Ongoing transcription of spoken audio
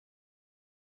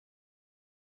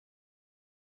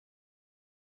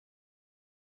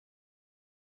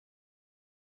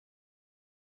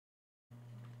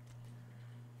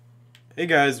Hey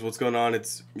guys, what's going on?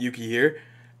 It's Yuki here,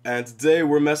 and today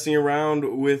we're messing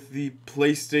around with the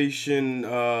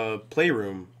PlayStation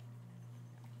Playroom.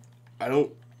 I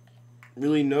don't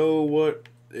really know what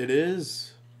it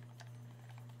is,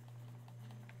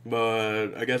 but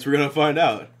I guess we're gonna find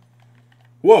out.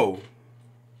 Whoa!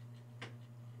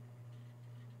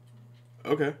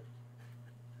 Okay.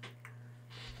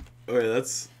 Okay,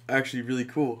 that's actually really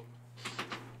cool.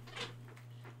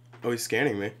 Oh, he's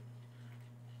scanning me.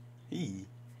 Hey.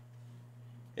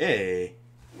 Hey.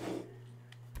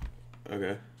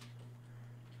 Okay.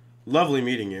 Lovely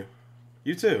meeting you.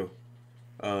 You too.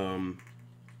 Um.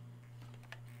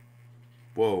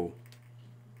 Whoa.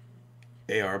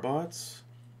 AR bots?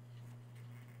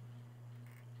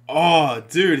 Oh,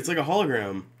 dude, it's like a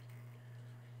hologram.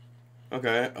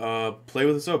 Okay, play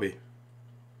with Asobi.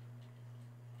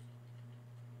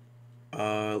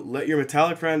 Let your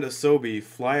metallic friend Asobi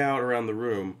fly out around the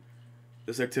room.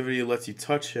 This activity lets you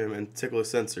touch him and tickle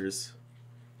his sensors.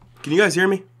 Can you guys hear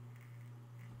me?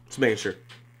 Just making sure.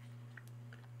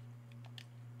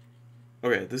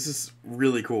 Okay, this is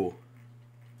really cool.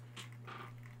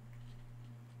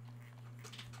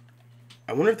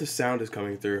 I wonder if the sound is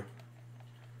coming through.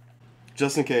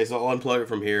 Just in case, I'll unplug it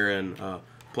from here and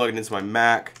plug it into my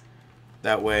Mac.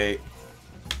 That way, it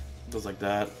does like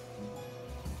that.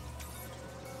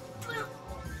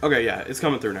 Okay, yeah, it's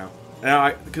coming through now.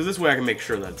 And because this way I can make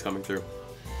sure that it's coming through.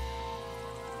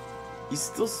 He's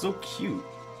still so cute.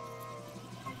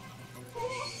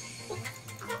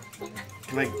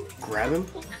 Can I grab him?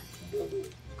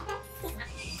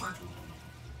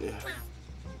 Yeah.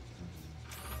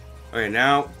 Okay,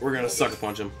 now we're gonna sucker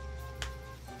punch him.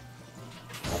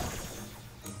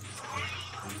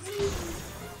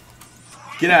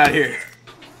 Get out of here.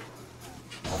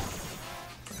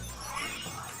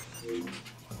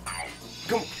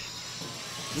 Come on.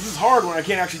 This is hard when I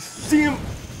can't actually see him.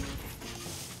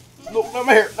 No, not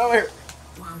my hair, not my hair.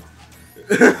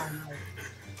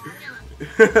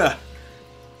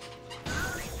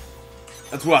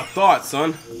 That's what I thought,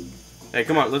 son. Hey,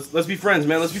 come on, let's be friends,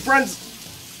 man. Let's be friends.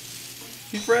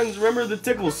 Be friends. Remember the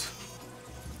tickles.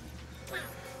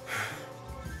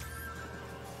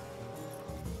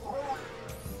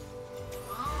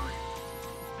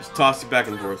 Just toss you back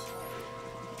and forth.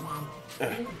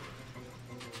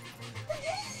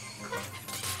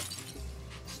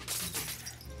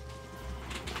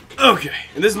 Okay,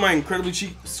 and this is my incredibly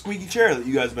cheap squeaky chair that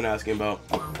you guys have been asking about.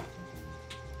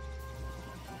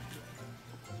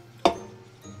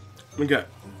 Okay,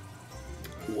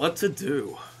 what to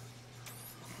do?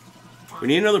 We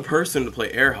need another person to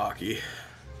play air hockey.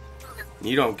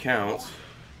 You don't count.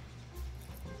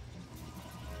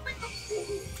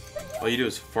 All you do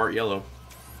is fart yellow.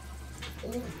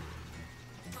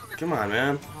 Come on,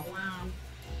 man.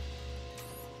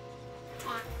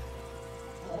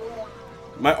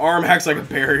 My arm acts like a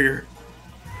barrier.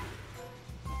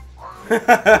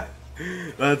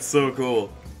 That's so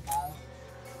cool.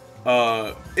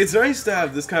 It's nice to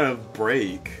have this kind of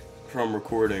break from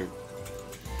recording.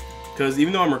 Because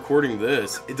even though I'm recording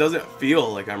this, it doesn't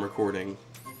feel like I'm recording.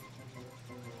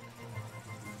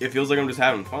 It feels like I'm just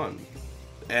having fun.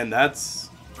 And that's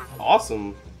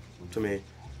awesome to me.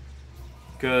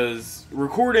 Because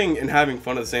recording and having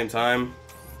fun at the same time,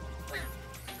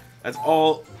 that's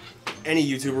all any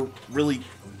YouTuber really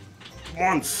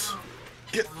wants.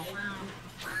 Get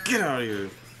out of here.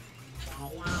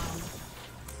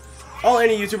 All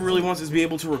any YouTuber really wants is to be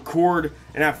able to record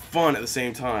and have fun at the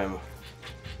same time.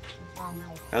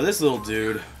 Now this little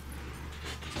dude,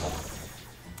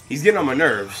 he's getting on my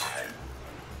nerves.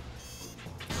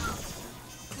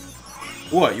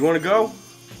 What, you want to go?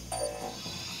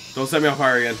 Don't set me on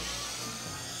fire again.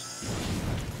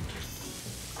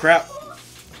 Crap.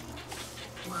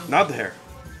 Not the hair.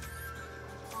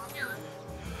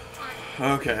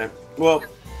 Okay. Well,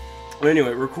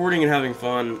 anyway, recording and having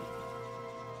fun,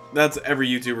 that's every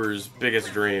YouTuber's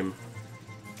biggest dream.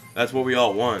 That's what we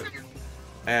all want.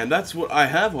 And that's what I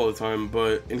have all the time,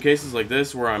 but in cases like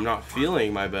this where I'm not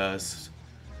feeling my best,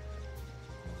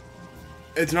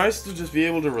 it's nice to just be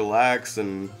able to relax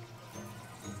and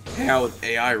hang out with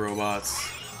AI robots.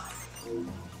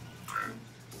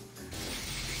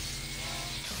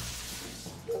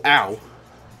 Ow.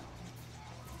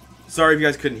 Sorry if you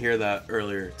guys couldn't hear that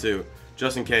earlier, too.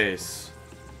 Just in case,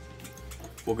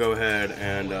 we'll go ahead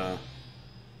and,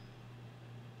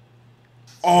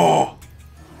 Oh!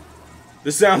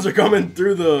 The sounds are coming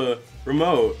through the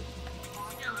remote.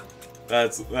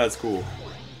 That's cool.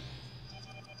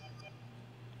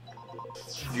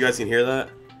 You guys can hear that?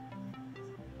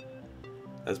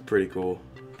 That's pretty cool.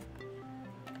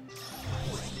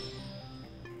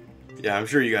 Yeah, I'm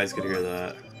sure you guys could hear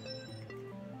that.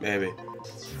 Maybe.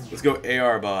 Let's go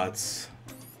AR bots.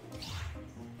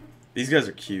 These guys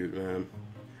are cute, man.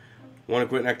 Want to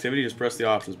quit an activity? Just press the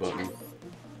options button. You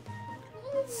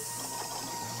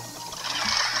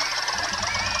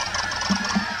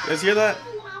guys hear that?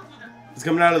 It's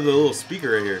coming out of the little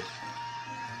speaker right here.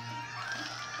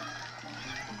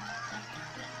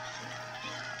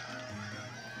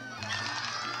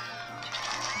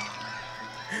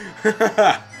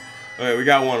 Okay, we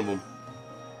got one of them.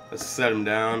 Let's set him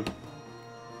down.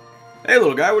 Hey,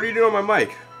 little guy, what are you doing on my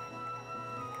mic?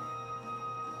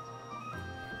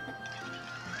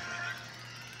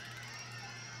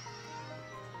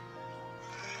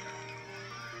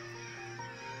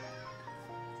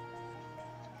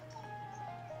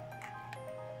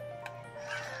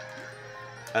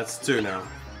 That's 2 now.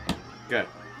 Okay.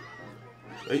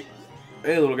 Hey,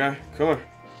 little guy, come on.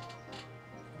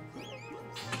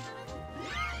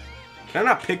 Can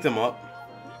I not pick them up?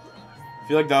 I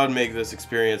feel like that would make this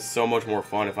experience so much more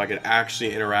fun if I could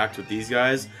actually interact with these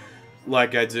guys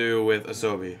like I do with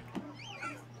Asobi.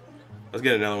 Let's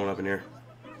get another one up in here.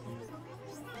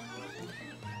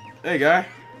 Hey, guy.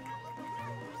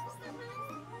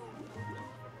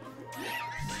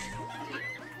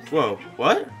 Whoa,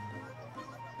 what?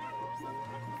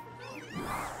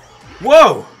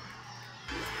 Whoa!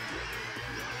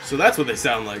 So that's what they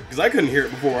sound like, because I couldn't hear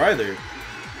it before either.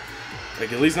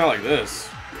 Like, at least not like this.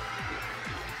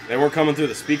 They weren't coming through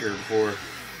the speaker before.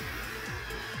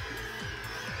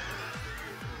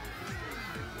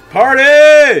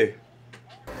 Party!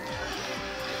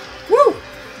 Woo!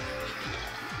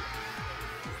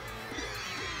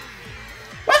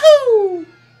 Woohoo!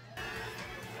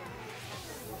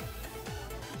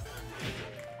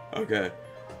 Okay.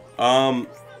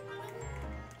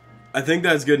 I think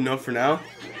that's good enough for now.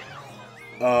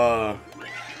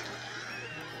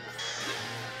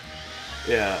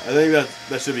 Yeah, I think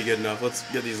that should be good enough. Let's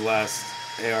get these last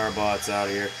AR bots out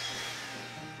of here.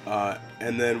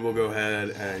 And then we'll go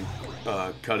ahead and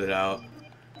cut it out.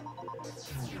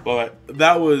 But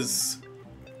that was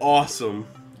awesome.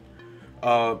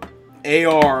 AR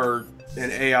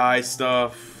and AI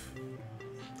stuff.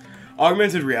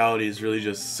 Augmented reality is really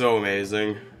just so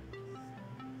amazing.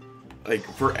 Like,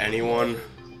 for anyone.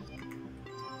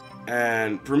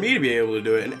 And for me to be able to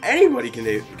do it, and anybody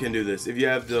can do this. If you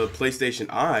have the PlayStation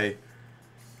Eye,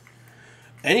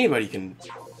 anybody can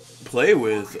play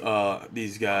with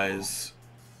these guys.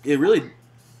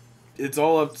 It's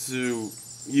all up to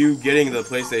you getting the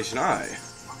PlayStation Eye.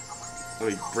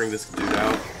 Let me bring this dude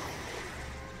out.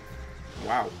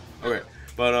 Wow. Okay.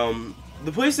 But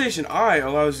the PlayStation Eye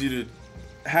allows you to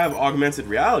have augmented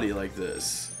reality like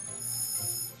this.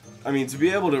 I mean, to be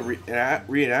able to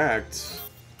react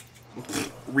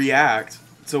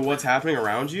to what's happening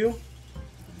around you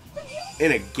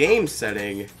in a game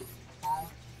setting.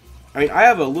 I mean, I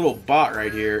have a little bot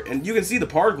right here, and you can see the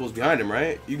particles behind him,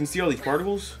 right? You can see all these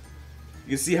particles. You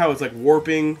can see how it's like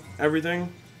warping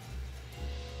everything.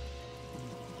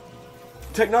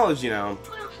 Technology now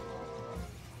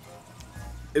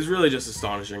is really just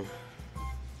astonishing.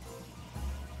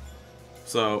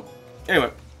 So,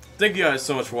 anyway, thank you guys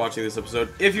so much for watching this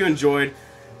episode. If you enjoyed,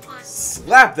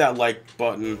 slap that like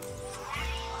button.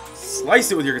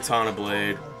 Slice it with your katana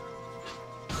blade.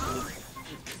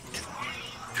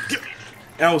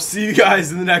 And I will see you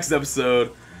guys in the next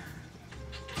episode.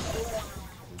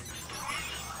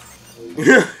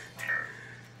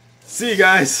 See you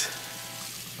guys.